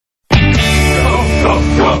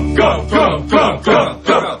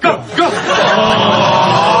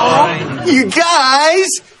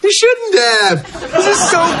shouldn't have. This is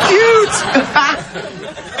so cute.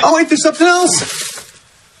 Oh, wait, there's something else.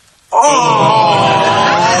 Oh,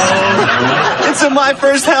 it's in my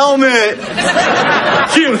first helmet.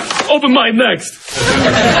 Here, open mine next.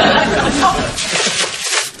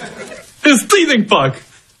 It's teething puck.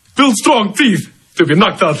 Build strong teeth to be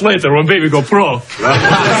knocked out later when baby go pro. Knock,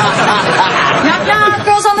 knock,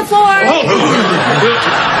 girls on the floor.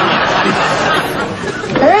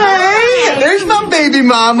 Hey, there's my baby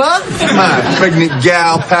mama. My pregnant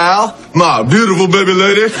gal pal. My beautiful baby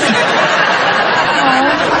lady.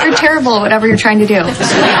 You're terrible at whatever you're trying to do.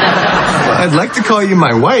 I'd like to call you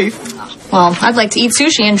my wife. Well, I'd like to eat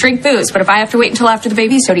sushi and drink booze, but if I have to wait until after the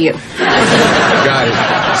baby, so do you. Got it.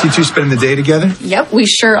 So you two spending the day together? Yep, we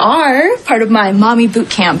sure are. Part of my mommy boot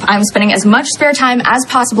camp. I'm spending as much spare time as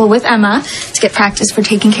possible with Emma to get practice for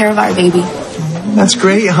taking care of our baby. That's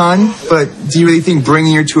great, hon. But do you really think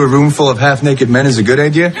bringing her to a room full of half-naked men is a good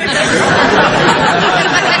idea?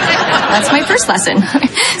 That's my first lesson.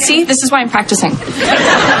 See, this is why I'm practicing.